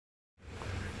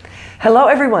Hello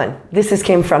everyone, this is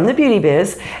Kim from the Beauty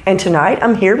Biz, and tonight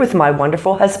I'm here with my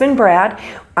wonderful husband Brad.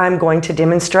 I'm going to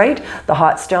demonstrate the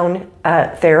hot stone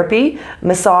therapy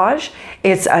massage.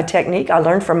 It's a technique I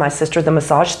learned from my sister, the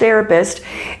massage therapist,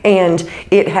 and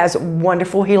it has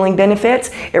wonderful healing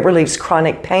benefits. It relieves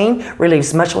chronic pain,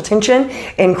 relieves muscle tension,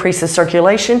 increases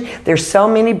circulation. There's so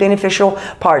many beneficial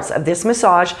parts of this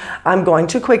massage. I'm going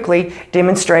to quickly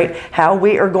demonstrate how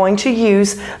we are going to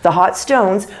use the hot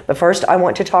stones, but first I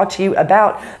want to talk to you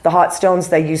about the hot stones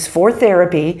they use for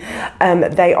therapy.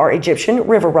 They are Egyptian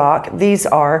river rock. These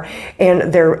are,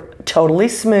 and they're totally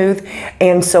smooth,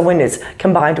 and so when it's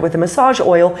combined with the massage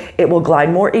oil, it will glide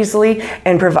more easily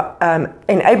and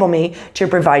enable me to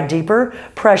provide deeper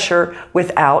pressure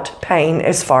without pain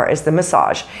as far as the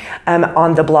massage.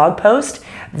 On the blog post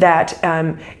that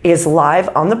is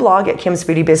live on the blog at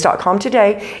kimsbeautybiz.com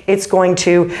today, it's going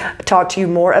to talk to you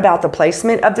more about the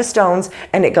placement of the stones,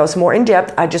 and it goes more in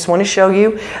depth. I just want to show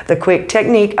you the quick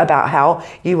technique about how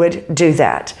you would do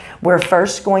that. We're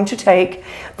first going to take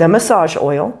the massage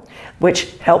oil,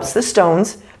 which helps the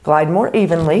stones glide more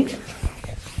evenly,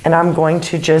 and I'm going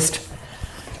to just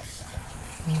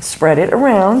spread it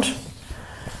around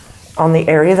on the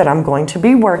area that I'm going to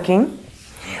be working.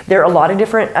 There are a lot of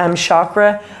different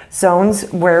chakra zones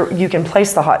where you can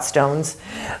place the hot stones,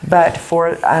 but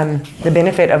for the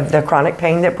benefit of the chronic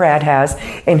pain that Brad has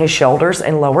in his shoulders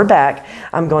and lower back,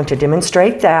 I'm going to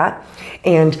demonstrate that.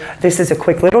 And this is a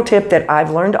quick little tip that I've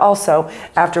learned also.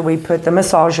 After we put the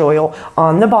massage oil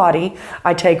on the body,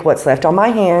 I take what's left on my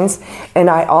hands and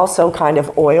I also kind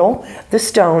of oil the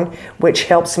stone, which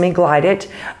helps me glide it.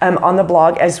 On the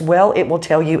blog as well, it will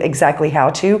tell you exactly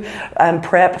how to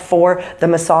prep for the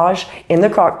massage in the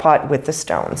crock pot with the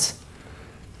stones.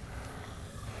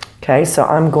 Okay, so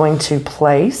I'm going to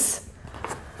place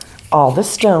all the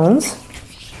stones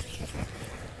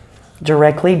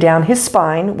directly down his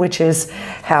spine, which is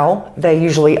how they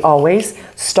usually always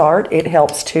start. It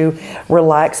helps to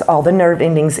relax all the nerve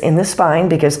endings in the spine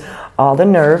because all the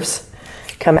nerves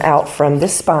come out from the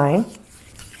spine.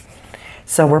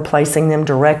 So we're placing them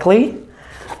directly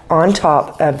on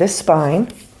top of the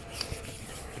spine.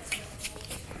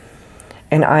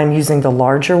 And I'm using the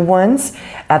larger ones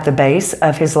at the base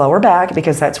of his lower back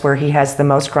because that's where he has the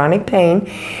most chronic pain,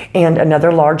 and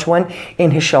another large one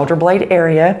in his shoulder blade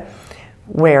area,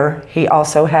 where he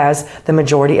also has the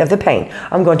majority of the pain.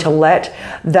 I'm going to let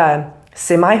the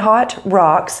semi-hot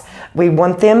rocks, we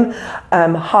want them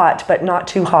hot, but not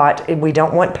too hot. We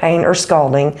don't want pain or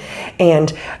scalding.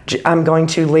 And I'm going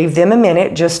to leave them a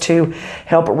minute just to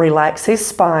help relax his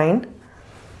spine.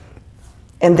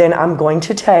 And then I'm going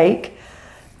to take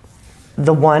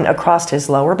the one across his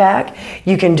lower back.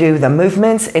 You can do the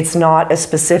movements. It's not a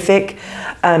specific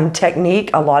technique.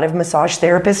 A lot of massage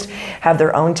therapists have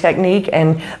their own technique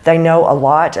and they know a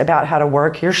lot about how to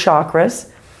work your chakras.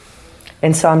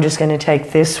 And so I'm just going to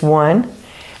take this one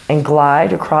and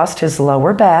glide across his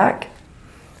lower back.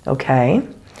 Okay.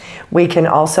 We can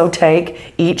also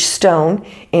take each stone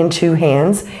in two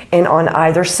hands, and on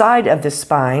either side of the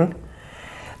spine,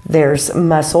 there's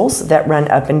muscles that run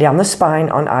up and down the spine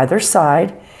on either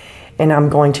side, and I'm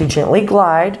going to gently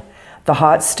glide the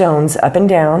hot stones up and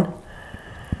down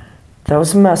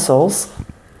those muscles.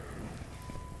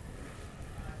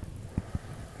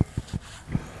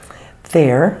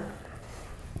 There.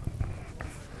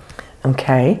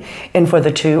 Okay, and for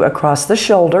the two across the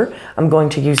shoulder, I'm going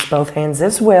to use both hands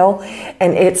as well,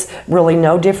 and it's really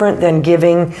no different than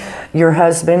giving your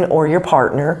husband or your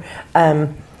partner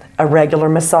a regular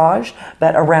massage,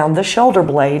 but around the shoulder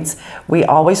blades, we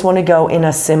always want to go in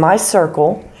a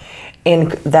semicircle in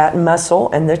that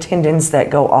muscle and the tendons that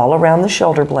go all around the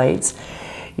shoulder blades.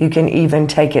 You can even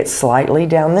take it slightly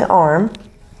down the arm,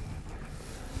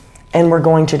 and we're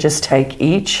going to just take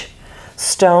each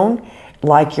stone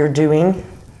like you're doing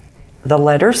the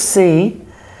letter C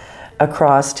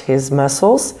across his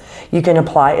muscles. You can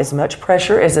apply as much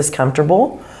pressure as is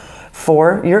comfortable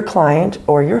for your client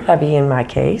or your hubby in my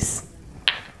case.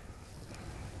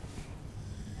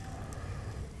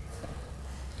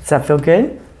 Does that feel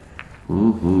good?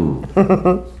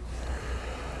 Mm-hmm.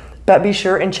 But be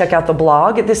sure and check out the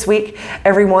blog this week.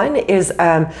 Everyone is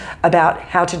about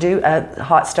how to do a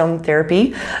hot stone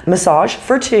therapy massage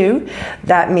for two.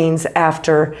 That means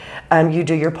after you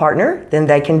do your partner, then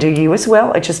they can do you as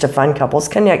well. It's just a fun couples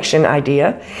connection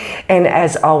idea. And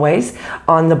as always,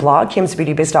 on the blog,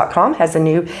 kimsbeautybiz.com has a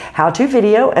new how-to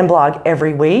video and blog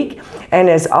every week. And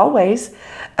as always,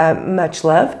 much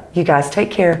love. You guys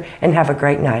take care and have a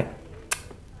great night.